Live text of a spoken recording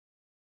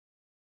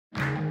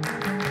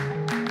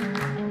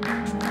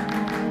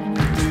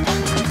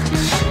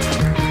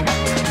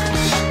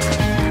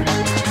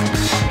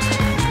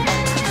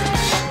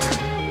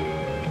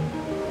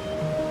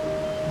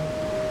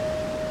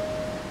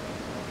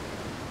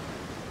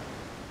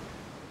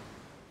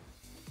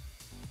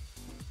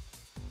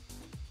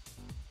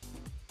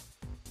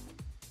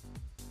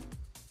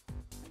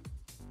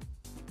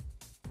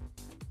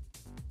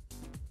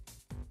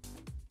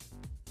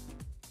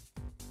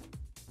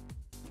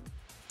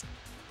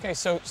Okay,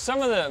 so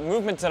some of the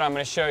movements that I'm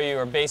going to show you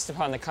are based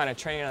upon the kind of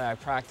training that I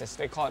practice.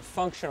 They call it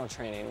functional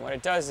training. What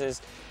it does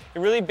is it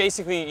really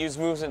basically uses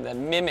movement that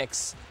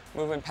mimics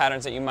movement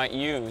patterns that you might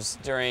use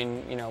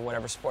during,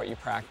 whatever sport you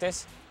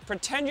practice.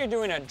 Pretend you're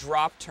doing a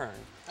drop turn.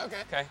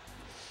 Okay.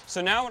 So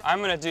now I'm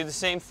going to do the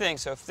same thing.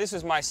 So if this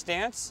is my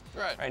stance,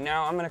 right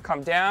now I'm going to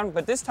come down,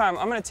 but this time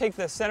I'm going to take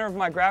the center of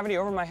my gravity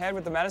over my head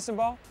with the medicine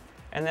ball,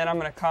 and then I'm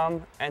going to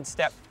come and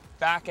step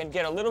back and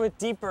get a little bit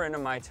deeper into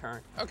my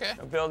turn. Okay.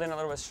 So build in a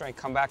little bit of strength.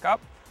 Come back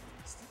up,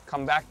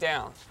 come back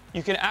down.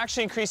 You can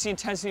actually increase the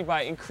intensity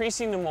by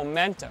increasing the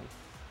momentum.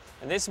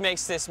 And this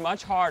makes this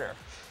much harder.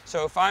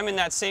 So if I'm in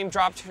that same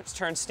drop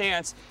turn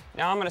stance,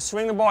 now I'm going to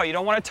swing the ball. You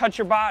don't want to touch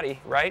your body,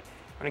 right?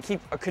 I'm going to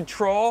keep a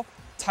control,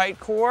 tight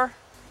core,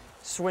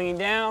 swinging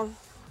down,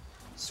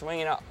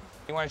 swinging up.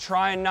 You want to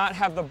try and not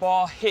have the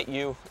ball hit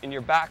you in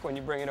your back when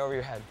you bring it over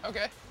your head.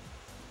 Okay.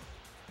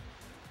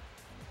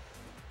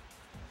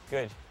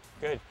 Good.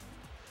 Good.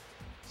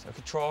 So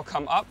control,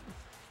 come up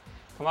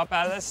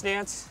out of that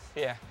stance.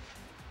 Yeah,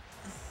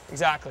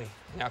 exactly.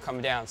 Now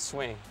come down,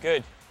 swing,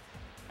 good.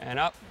 And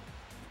up,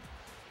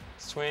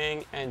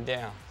 swing and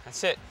down.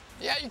 That's it.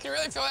 Yeah, you can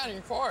really feel that in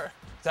your core.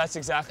 That's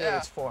exactly what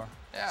it's for.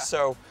 Yeah.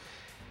 So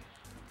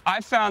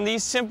I found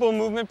these simple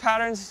movement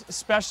patterns,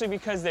 especially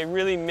because they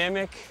really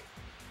mimic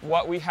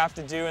what we have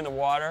to do in the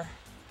water.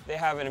 They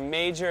have a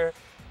major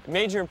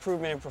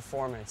improvement in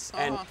performance.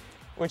 And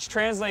which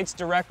translates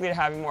directly to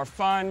having more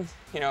fun,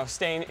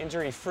 staying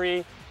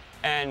injury-free,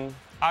 and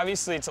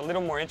obviously it's a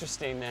little more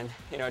interesting than,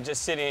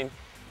 just sitting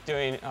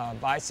doing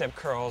bicep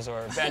curls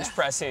or bench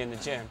pressing in the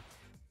gym.